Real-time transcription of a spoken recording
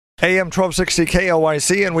AM 1260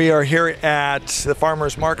 KLYC, and we are here at the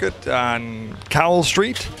Farmers Market on Cowell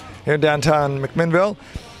Street here in downtown McMinnville.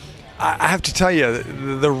 I have to tell you,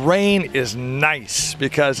 the rain is nice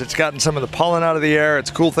because it's gotten some of the pollen out of the air.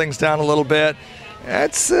 It's cooled things down a little bit.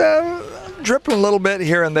 It's dripping a little bit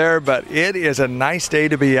here and there, but it is a nice day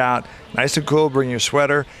to be out. Nice and cool, bring your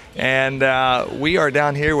sweater. And we are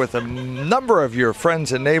down here with a number of your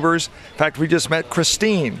friends and neighbors. In fact, we just met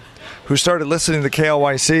Christine, who started listening to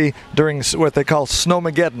KLYC during what they call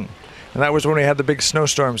Snowmageddon. And that was when we had the big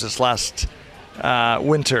snowstorms this last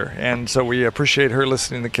winter. And so we appreciate her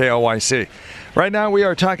listening to KLYC. Right now we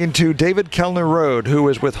are talking to David Kellner Road, who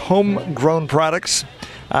is with Homegrown Products,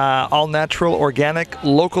 all natural, organic,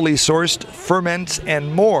 locally sourced, ferments,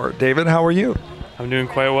 and more. David, how are you? I'm doing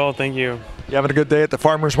quite well, thank you. You having a good day at the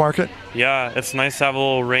Farmers Market? Yeah, it's nice to have a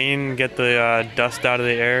little rain, get the dust out of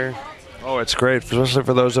the air. Oh, it's great, especially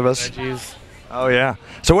for those of us. Veggies. Oh, yeah.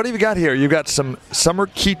 So what have you got here? You've got some summer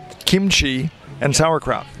kimchi and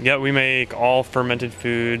sauerkraut. Yeah, we make all fermented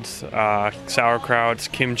foods, sauerkrauts,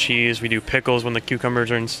 kimchis. We do pickles when the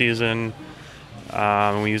cucumbers are in season.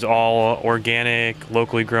 We use all organic,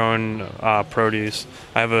 locally grown produce.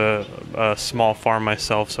 I have a small farm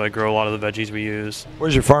myself, so I grow a lot of the veggies we use.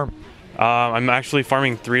 Where's your farm? I'm actually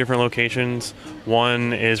farming 3 different locations.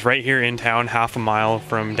 One is right here in town, half a mile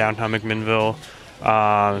from downtown McMinnville.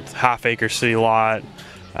 It's a half-acre city lot.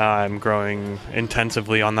 I'm growing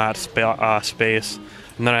intensively on that space.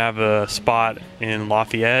 And then I have a spot in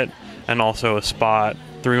Lafayette and also a spot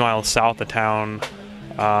 3 miles south of town.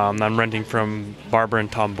 I'm renting from Barbara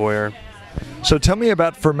and Tom Boyer. So tell me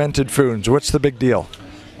about fermented foods. What's the big deal?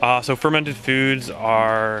 So fermented foods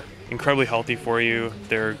are incredibly healthy for you.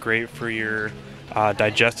 They're great for your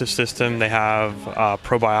digestive system. They have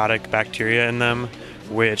probiotic bacteria in them,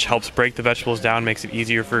 which helps break the vegetables down, makes it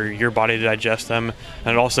easier for your body to digest them,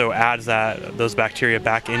 and it also adds those bacteria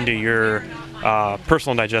back into your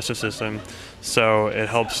personal digestive system. So it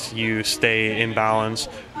helps you stay in balance.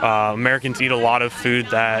 Americans eat a lot of food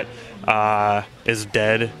that is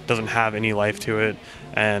dead, doesn't have any life to it,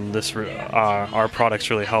 and our products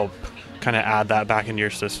really help kind of add that back into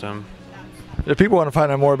your system. If people want to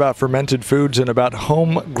find out more about fermented foods and about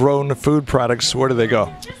homegrown food products, where do they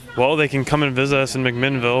go? Well, they can come and visit us in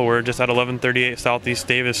McMinnville. We're just at 1138 Southeast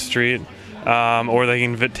Davis Street. Or they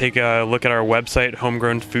can take a look at our website,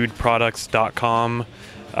 homegrownfoodproducts.com.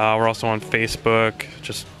 We're also on Facebook.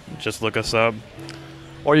 Just look us up.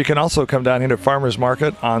 Or you can also come down here to Farmers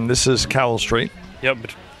Market on, this is Cowell Street. Yep,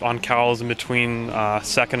 on Cowell's in between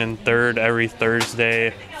 2nd and 3rd every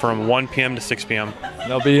Thursday from 1 p.m. to 6 p.m.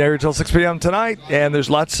 They'll be here until 6 p.m. tonight, and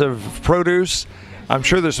there's lots of produce. I'm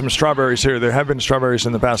sure there's some strawberries here. There have been strawberries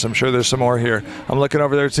in the past. I'm sure there's some more here. I'm looking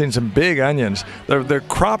over there, seeing some big onions. The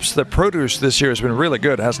crops, the produce this year has been really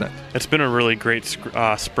good, hasn't it? It's been a really great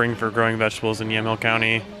spring for growing vegetables in Yamhill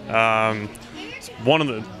County. It's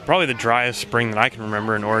probably the driest spring that I can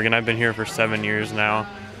remember in Oregon. I've been here for 7 years now.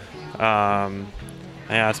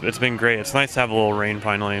 Yeah, it's been great. It's nice to have a little rain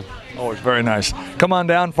finally. Oh, it's very nice. Come on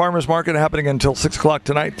down. Farmers Market happening until 6 o'clock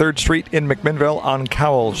tonight, 3rd Street in McMinnville on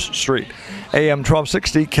Cowell Street. AM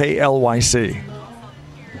 1260 KLYC.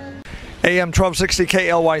 AM 1260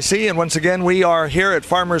 KLYC, and once again we are here at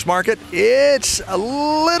Farmers Market. It's a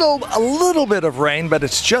little bit of rain, but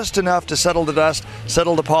it's just enough to settle the dust,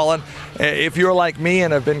 settle the pollen. If you're like me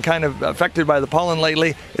and have been kind of affected by the pollen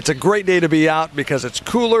lately, it's a great day to be out because it's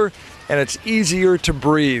cooler and it's easier to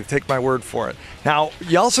breathe. Take my word for it. Now,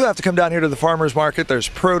 you also have to come down here to the Farmers Market. There's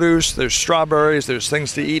produce, there's strawberries, there's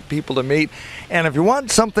things to eat, people to meet. And if you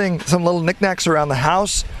want some little knickknacks around the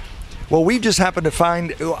house, well, we just happened to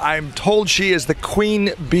find, I'm told she is the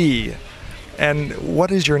queen bee. And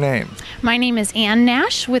what is your name? My name is Ann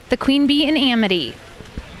Nash with the Queen Bee in Amity.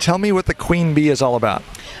 Tell me what the queen bee is all about.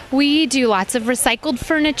 We do lots of recycled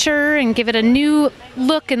furniture and give it a new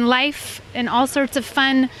look and life and all sorts of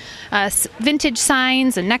fun vintage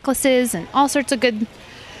signs and necklaces and all sorts of good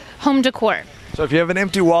home decor. So if you have an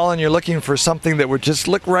empty wall and you're looking for something that would just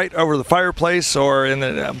look right over the fireplace or in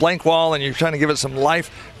a blank wall and you're trying to give it some life,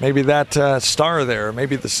 maybe that star there, or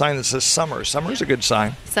maybe the sign that says summer. Summer's a good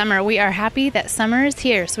sign. Summer. We are happy that summer is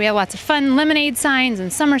here. So we have lots of fun lemonade signs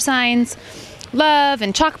and summer signs, love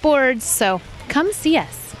and chalkboards. So come see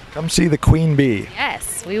us. Come see the queen bee.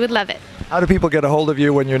 Yes, we would love it. How do people get a hold of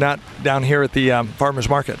you when you're not down here at the Farmers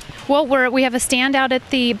Market? Well, we have a stand out at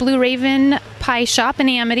the Blue Raven Pie Shop in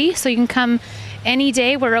Amity, so you can come any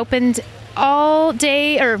day. We're opened all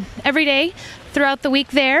day or every day throughout the week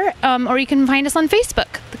there, or you can find us on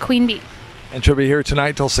Facebook, the Queen Bee. And she'll be here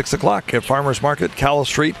tonight till 6 o'clock at Farmers Market, Cowell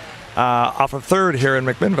Street, off of 3rd here in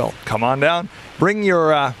McMinnville. Come on down bring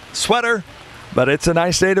your sweater, but it's a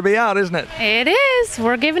nice day to be out, isn't it? It is.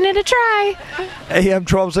 We're giving it a try. AM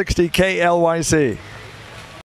 1260 KLYC.